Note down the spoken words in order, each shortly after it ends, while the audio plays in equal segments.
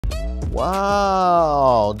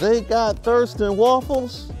Wow, they got Thurston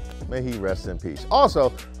waffles? May he rest in peace.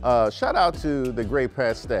 Also, shout out to the great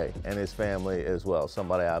Pat Stay and his family as well,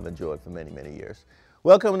 somebody I've enjoyed for many, many years.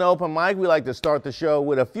 Welcome to Open Mic. We like to start the show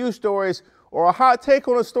with a few stories or a hot take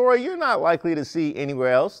on a story you're not likely to see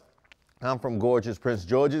anywhere else. I'm from gorgeous Prince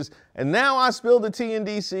George's, and now I spilled the tea in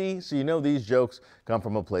D.C., so you know these jokes come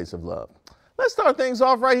from a place of love. Let's start things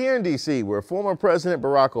off right here in D.C., where former President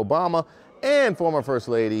Barack Obama and former First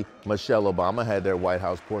Lady Michelle Obama had their White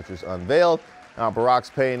House portraits unveiled. Now, Barack's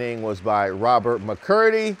painting was by Robert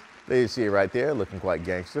McCurdy. There you see it right there, looking quite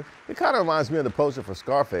gangster. It kind of reminds me of the poster for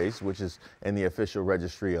Scarface, which is in the official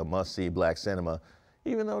registry of must-see black cinema,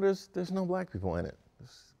 even though there's no black people in it.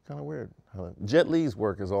 It's kind of weird. Jet Li's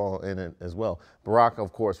work is all in it as well. Barack,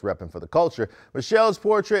 of course, repping for the culture. Michelle's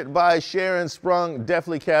portrait by Sharon Sprung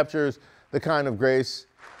definitely captures the kind of grace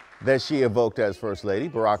that she evoked as First Lady.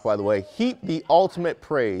 Barack, by the way, heaped the ultimate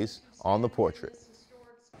praise on the portrait.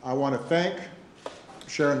 I want to thank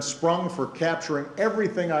Sharon Sprung for capturing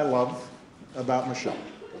everything I love about Michelle.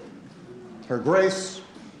 Her grace,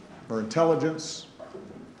 her intelligence,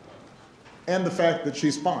 and the fact that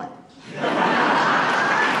she's fine.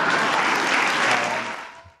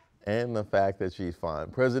 And the fact that she's fine.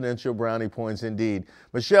 Presidential brownie points indeed.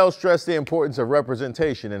 Michelle stressed the importance of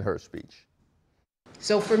representation in her speech.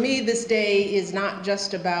 So for me, this day is not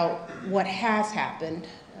just about what has happened.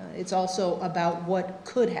 It's also about what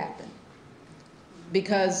could happen.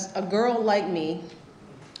 Because a girl like me,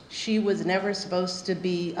 she was never supposed to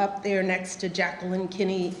be up there next to Jacqueline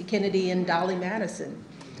Kennedy and Dolly Madison.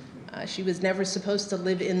 She was never supposed to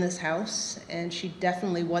live in this house, and she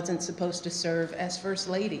definitely wasn't supposed to serve as First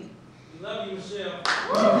Lady. Love you, Michelle.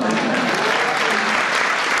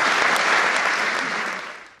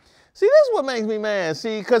 See, this is what makes me mad.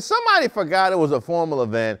 See, because somebody forgot it was a formal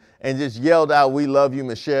event and just yelled out, "We love you,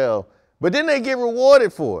 Michelle." But then they get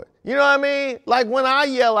rewarded for it. You know what I mean? Like when I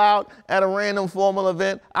yell out at a random formal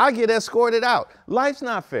event, I get escorted out. Life's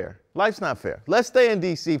not fair. Life's not fair. Let's stay in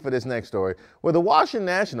D.C. for this next story, where the Washington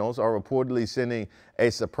Nationals are reportedly sending a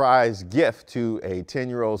surprise gift to a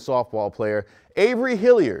 10-year-old softball player, Avery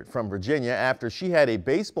Hilliard from Virginia, after she had a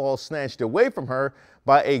baseball snatched away from her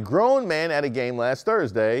by a grown man at a game last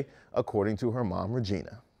Thursday, according to her mom,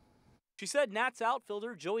 Regina. She said Nats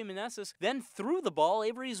outfielder Joey Meneses then threw the ball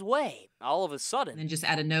Avery's way. All of a sudden, and just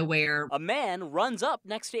out of nowhere, a man runs up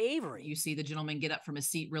next to Avery. You see the gentleman get up from his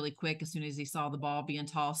seat really quick as soon as he saw the ball being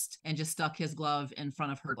tossed and just stuck his glove in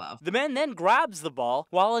front of her glove. The man then grabs the ball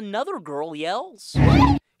while another girl yells.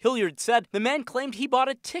 Hilliard said the man claimed he bought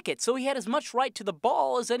a ticket, so he had as much right to the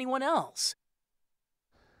ball as anyone else.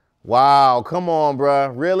 Wow, come on,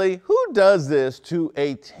 bruh. Really? Who does this to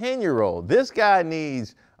a 10-year-old? This guy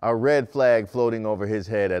needs a red flag floating over his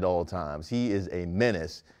head at all times. He is a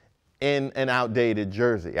menace in an outdated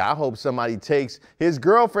jersey. I hope somebody takes his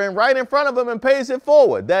girlfriend right in front of him and pays it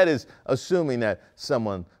forward. That is assuming that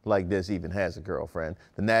someone like this even has a girlfriend.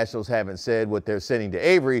 The Nationals haven't said what they're sending to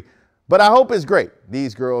Avery, but I hope it's great.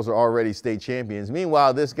 These girls are already state champions.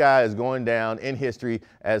 Meanwhile, this guy is going down in history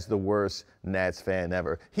as the worst Nats fan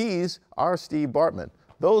ever. He's our Steve Bartman.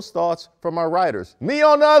 Those thoughts from our writers. Me,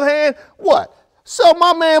 on the other hand, what? So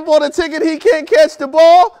my man bought a ticket, he can't catch the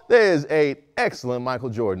ball? There's an excellent Michael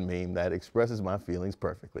Jordan meme that expresses my feelings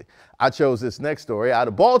perfectly. I chose this next story out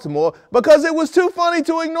of Baltimore because it was too funny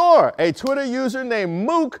to ignore. A Twitter user named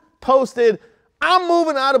Mook posted, "I'm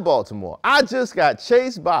moving out of Baltimore. I just got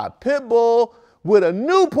chased by a pit bull with a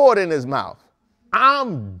Newport in his mouth.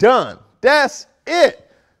 I'm done. That's it."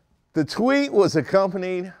 The tweet was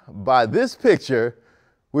accompanied by this picture,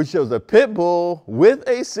 which shows a pit bull with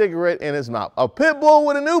a cigarette in his mouth. A pit bull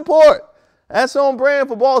with a Newport. That's on brand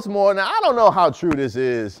for Baltimore. Now, I don't know how true this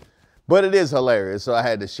is, but it is hilarious, so I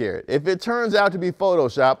had to share it. If it turns out to be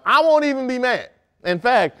Photoshop, I won't even be mad. In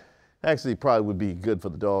fact, actually probably would be good for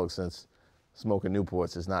the dogs since smoking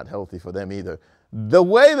Newports is not healthy for them either. The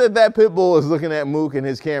way that that pit bull is looking at Mook and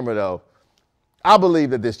his camera, though, I believe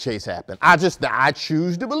that this chase happened. I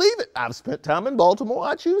choose to believe it. I've spent time in Baltimore.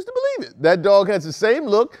 I choose to believe it. That dog has the same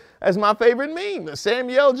look as my favorite meme, the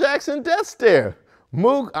Samuel Jackson death stare.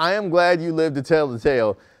 Mook, I am glad you lived to tell the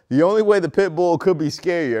tale. The only way the pit bull could be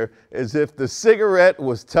scarier is if the cigarette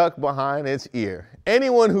was tucked behind its ear.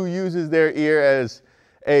 Anyone who uses their ear as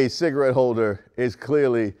a cigarette holder is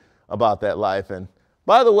clearly about that life. And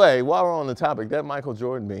by the way, while we're on the topic, that Michael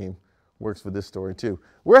Jordan meme works for this story too.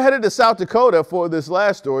 We're headed to South Dakota for this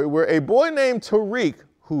last story, where a boy named Tariq,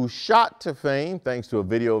 who shot to fame thanks to a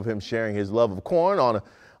video of him sharing his love of corn on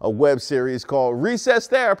a web series called Recess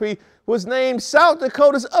Therapy, was named South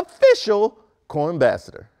Dakota's official corn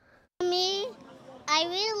ambassador. Me, I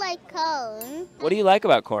really like corn. What do you like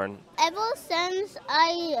about corn? Ever since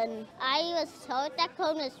I was told that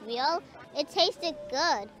corn was real, it tasted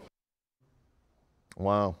good.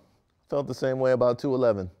 Wow. Felt the same way about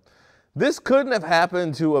 211. This couldn't have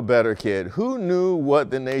happened to a better kid. Who knew what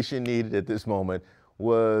the nation needed at this moment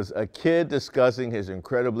was a kid discussing his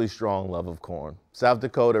incredibly strong love of corn. South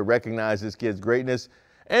Dakota recognized this kid's greatness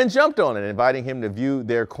and jumped on it, inviting him to view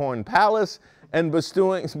their corn palace and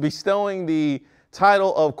bestowing the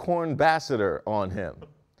title of Corn Ambassador on him.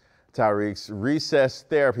 Tyreek's recess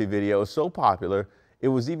therapy video is so popular, it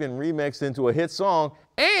was even remixed into a hit song,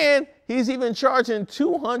 and he's even charging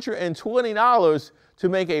 $220 to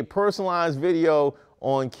make a personalized video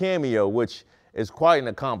on Cameo, which is quite an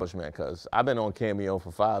accomplishment because I've been on Cameo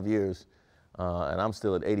for 5 years and I'm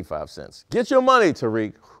still at 85 cents. Get your money,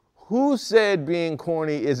 Tyreek. Who said being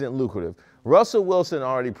corny isn't lucrative? Russell Wilson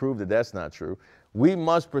already proved that that's not true. We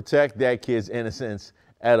must protect that kid's innocence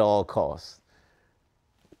at all costs.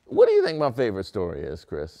 What do you think my favorite story is,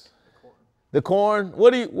 Chris? The corn.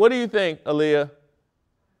 What do you think, Aaliyah?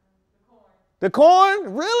 The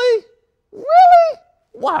corn? Really? Really?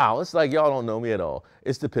 Wow, it's like y'all don't know me at all.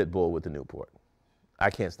 It's the pit bull with the Newport. I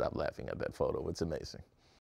can't stop laughing at that photo. It's amazing.